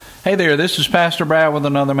Hey there, this is Pastor Brad with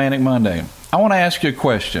another Manic Monday. I want to ask you a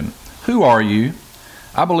question. Who are you?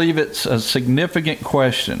 I believe it's a significant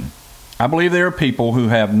question. I believe there are people who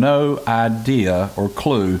have no idea or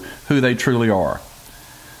clue who they truly are.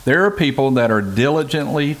 There are people that are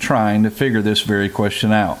diligently trying to figure this very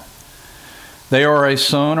question out. They are a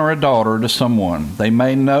son or a daughter to someone. They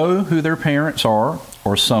may know who their parents are,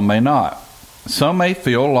 or some may not. Some may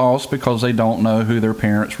feel lost because they don't know who their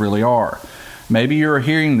parents really are. Maybe you are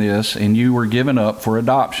hearing this and you were given up for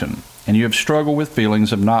adoption, and you have struggled with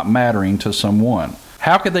feelings of not mattering to someone.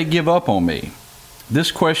 How could they give up on me?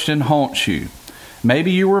 This question haunts you.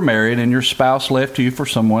 Maybe you were married and your spouse left you for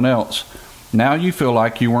someone else. Now you feel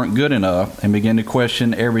like you weren't good enough and begin to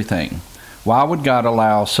question everything. Why would God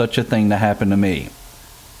allow such a thing to happen to me?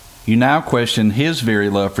 You now question His very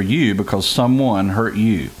love for you because someone hurt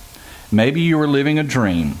you. Maybe you were living a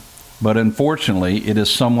dream, but unfortunately it is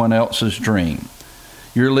someone else's dream.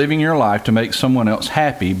 You're living your life to make someone else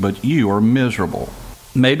happy, but you are miserable.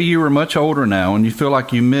 Maybe you are much older now and you feel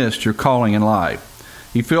like you missed your calling in life.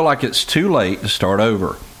 You feel like it's too late to start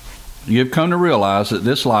over. You have come to realize that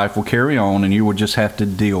this life will carry on and you will just have to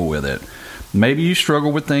deal with it. Maybe you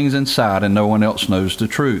struggle with things inside and no one else knows the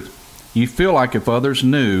truth. You feel like if others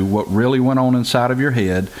knew what really went on inside of your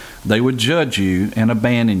head, they would judge you and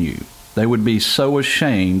abandon you. They would be so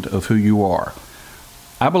ashamed of who you are.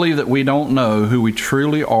 I believe that we don't know who we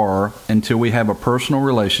truly are until we have a personal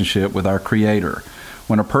relationship with our Creator.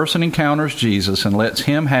 When a person encounters Jesus and lets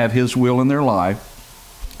Him have His will in their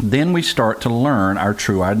life, then we start to learn our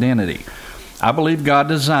true identity. I believe God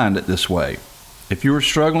designed it this way. If you are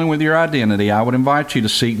struggling with your identity, I would invite you to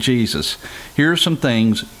seek Jesus. Here are some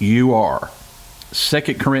things you are.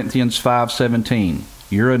 2 Corinthians 5:17,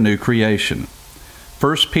 you're a new creation.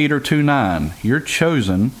 1 Peter 2:9, you're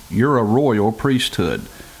chosen, you're a royal priesthood.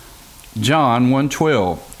 John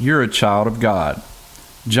 1:12, you're a child of God.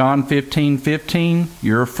 John 15:15,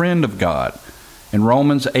 you're a friend of God. In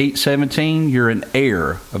Romans 8:17, you're an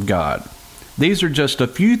heir of God. These are just a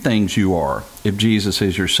few things you are if Jesus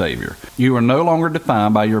is your Savior. You are no longer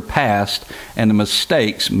defined by your past and the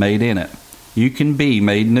mistakes made in it. You can be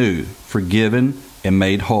made new, forgiven, and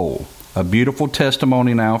made whole. A beautiful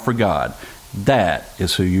testimony now for God. That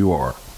is who you are.